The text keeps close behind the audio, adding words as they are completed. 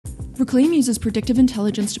Reclaim uses predictive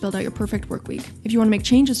intelligence to build out your perfect work week. If you want to make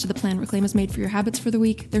changes to the plan Reclaim has made for your habits for the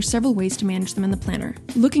week, there's several ways to manage them in the planner.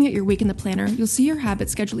 Looking at your week in the planner, you'll see your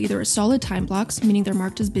habits schedule either as solid time blocks, meaning they're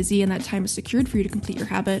marked as busy and that time is secured for you to complete your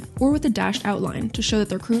habit, or with a dashed outline to show that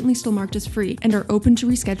they're currently still marked as free and are open to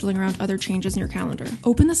rescheduling around other changes in your calendar.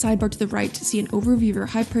 Open the sidebar to the right to see an overview of your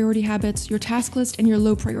high priority habits, your task list, and your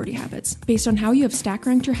low priority habits, based on how you have stack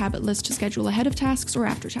ranked your habit list to schedule ahead of tasks or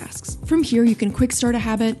after tasks. From here, you can quick start a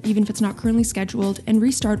habit, even if it's not currently scheduled, and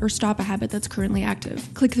restart or stop a habit that's currently active.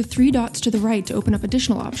 Click the three dots to the right to open up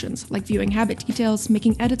additional options, like viewing habit details,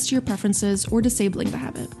 making edits to your preferences, or disabling the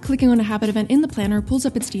habit. Clicking on a habit event in the planner pulls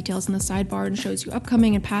up its details in the sidebar and shows you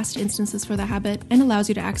upcoming and past instances for the habit, and allows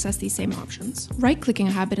you to access these same options. Right-clicking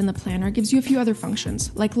a habit in the planner gives you a few other functions,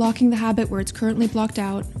 like locking the habit where it's currently blocked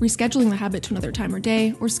out, rescheduling the habit to another time or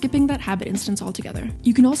day, or skipping that habit instance altogether.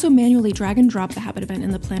 You can also manually drag and drop the habit event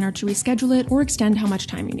in the planner to reschedule it or extend how much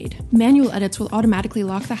time you need. Manual edits will automatically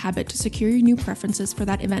lock the habit to secure your new preferences for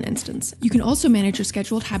that event instance. You can also manage your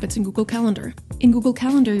scheduled habits in Google Calendar. In Google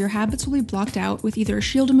Calendar, your habits will be blocked out with either a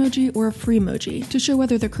shield emoji or a free emoji to show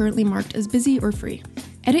whether they're currently marked as busy or free.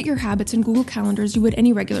 Edit your habits in Google Calendar as you would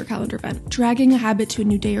any regular calendar event. Dragging a habit to a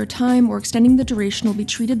new day or time or extending the duration will be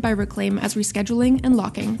treated by Reclaim as rescheduling and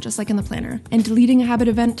locking, just like in the planner. And deleting a habit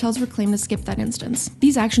event tells Reclaim to skip that instance.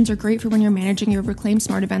 These actions are great for when you're managing your Reclaim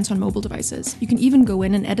smart events on mobile devices. You can even go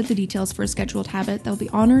in and edit the details for a scheduled habit that will be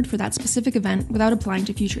honored for that specific event without applying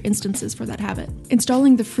to future instances for that habit.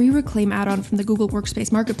 Installing the free Reclaim add-on from the Google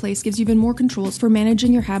Workspace Marketplace gives you even more controls for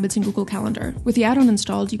managing your habits in Google Calendar. With the add-on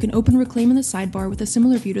installed, you can open Reclaim in the sidebar with a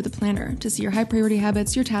similar view to the planner to see your high priority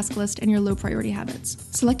habits, your task list, and your low priority habits.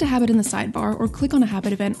 Select a habit in the sidebar or click on a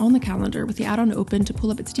habit event on the calendar with the add-on open to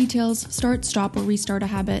pull up its details, start, stop, or restart a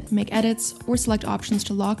habit, make edits, or select options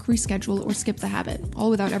to lock, reschedule, or skip the habit, all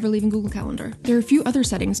without ever leaving Google Calendar. There are a few other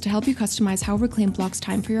settings to help you customize how Reclaim blocks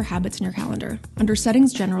time for your habits in your calendar. Under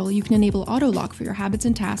Settings General, you can enable auto lock for your habits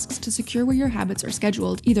and tasks to secure where your habits are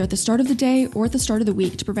scheduled, either at the start of the day or at the start of the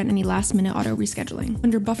week to prevent any last-minute auto rescheduling.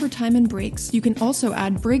 Under Buffer Time and Breaks, you can also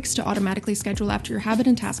add breaks to automatically schedule after your habit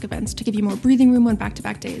and task events to give you more breathing room on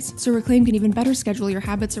back-to-back days, so Reclaim can even better schedule your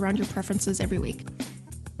habits around your preferences every week.